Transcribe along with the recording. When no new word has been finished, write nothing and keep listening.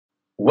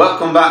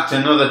Welcome back to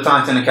another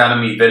Titan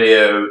Academy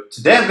video.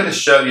 Today I'm going to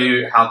show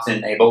you how to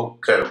enable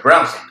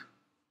co-browsing.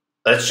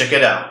 Let's check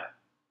it out.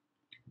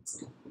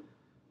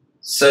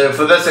 So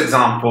for this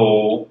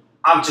example,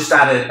 I've just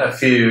added a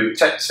few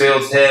text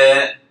fields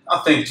here,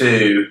 nothing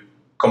too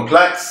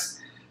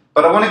complex,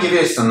 but I want to give you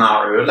a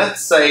scenario.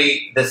 Let's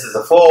say this is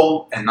a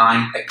form and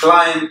I'm a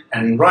client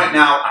and right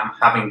now I'm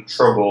having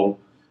trouble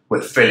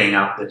with filling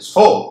out this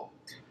form.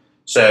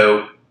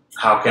 So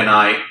how can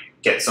I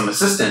get some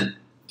assistance?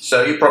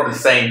 So you're probably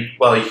saying,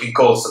 well, you can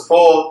call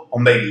support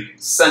or maybe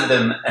send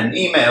them an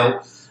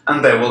email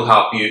and they will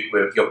help you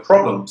with your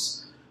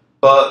problems.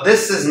 But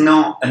this is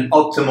not an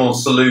optimal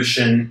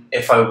solution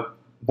if I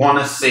want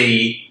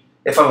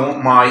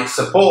my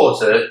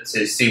supporter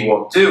to see what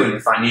I'm doing,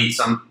 if I need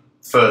some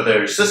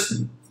further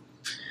assistance.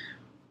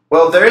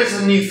 Well, there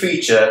is a new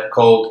feature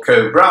called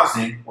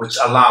CoBrowsing which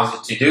allows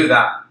you to do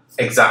that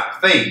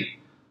exact thing.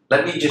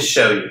 Let me just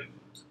show you.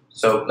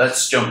 So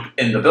let's jump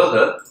in the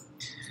builder.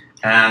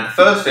 And the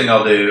first thing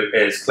I'll do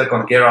is click on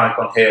the gear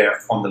icon here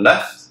on the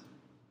left.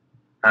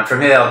 And from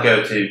here I'll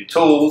go to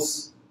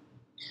Tools.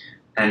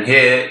 And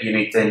here you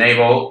need to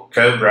enable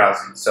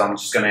co-browsing. So I'm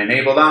just going to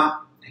enable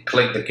that and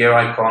click the gear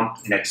icon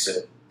next to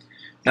it.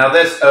 Now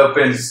this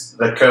opens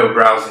the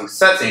co-browsing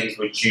settings,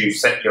 which you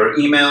set your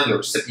email, your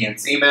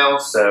recipient's email.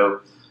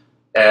 So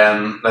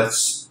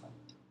let's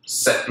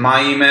set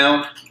my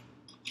email.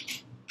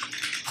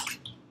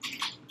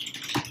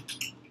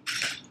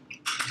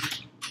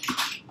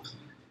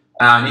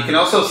 And you can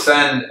also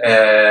send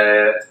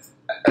a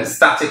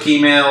static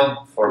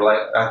email for like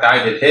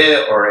I did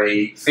here, or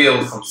a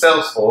field from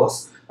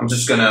Salesforce. I'm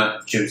just going to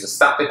choose a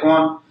static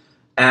one.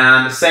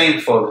 And the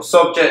same for the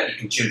subject. You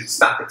can choose a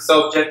static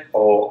subject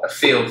or a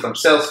field from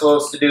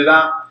Salesforce to do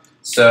that.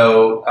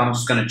 So I'm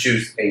just going to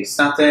choose a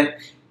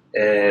static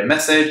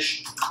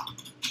message.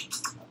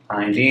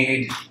 I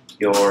need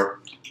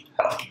your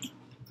help.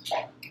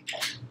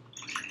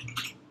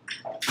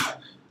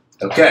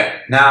 Okay,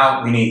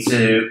 now we need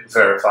to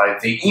verify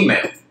the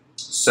email.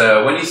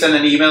 So when you send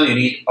an email, you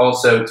need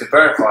also to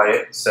verify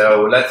it.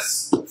 So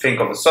let's think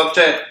of a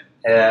subject.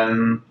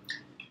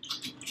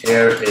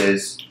 Here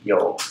is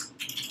your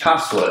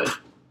password.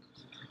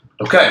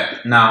 Okay,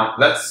 now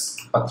let's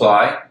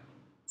apply,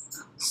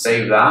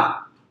 save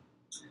that,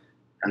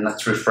 and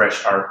let's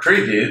refresh our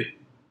preview.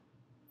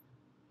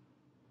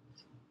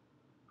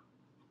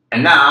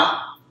 And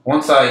now,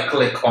 once I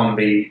click on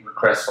the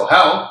request for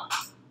help,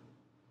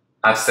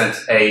 I've sent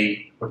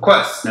a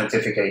request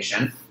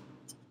notification.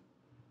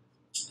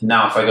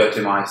 Now if I go to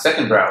my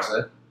second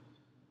browser,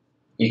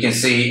 you can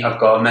see I've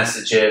got a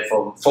message here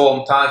from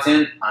Form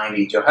Titan, I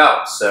need your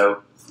help.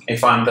 So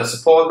if I'm the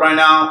support right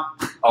now,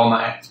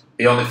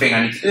 the only thing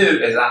I need to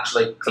do is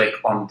actually click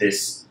on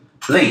this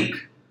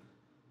link.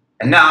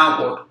 And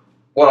now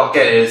what I'll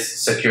get is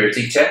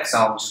security checks.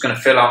 I'm just going to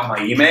fill out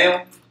my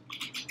email.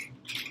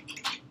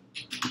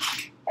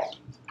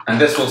 And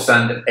this will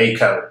send a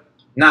code.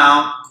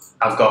 Now,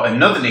 I've got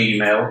another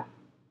email.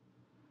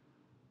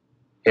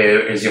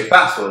 Here is your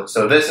password.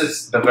 So this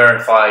is the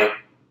verify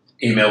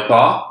email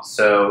part.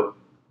 So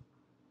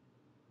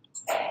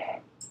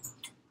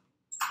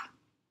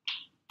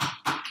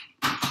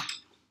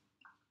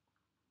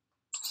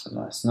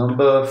that's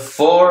number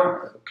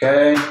 4.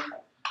 Okay.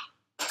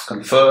 Let's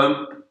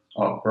confirm.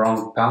 Oh,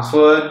 wrong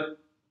password.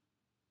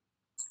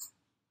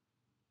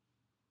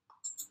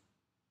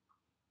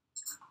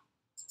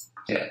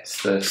 Yeah,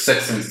 it's the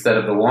 6 instead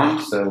of the 1.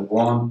 So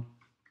 1.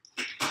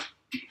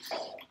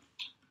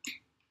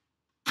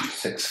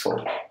 6,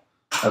 4.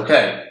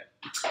 Okay,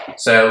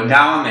 so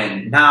now I'm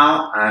in.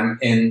 Now I'm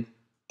in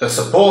the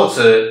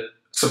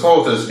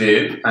supporter's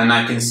view, and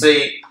I can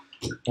see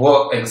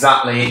what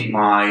exactly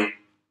my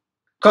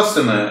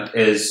customer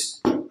is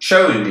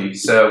showing me.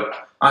 So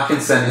I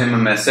can send him a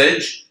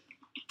message.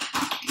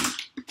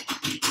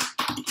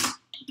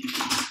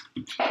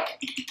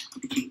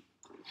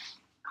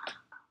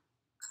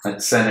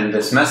 Let's send him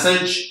this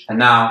message, and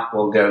now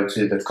we'll go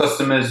to the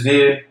customer's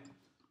view.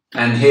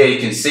 And here you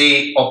can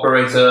see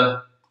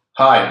operator,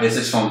 hi, this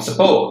is from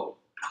support.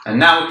 And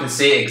now we can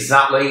see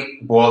exactly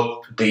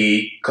what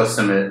the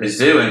customer is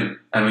doing.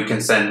 And we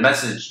can send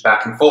message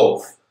back and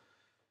forth.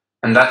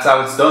 And that's how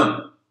it's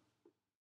done.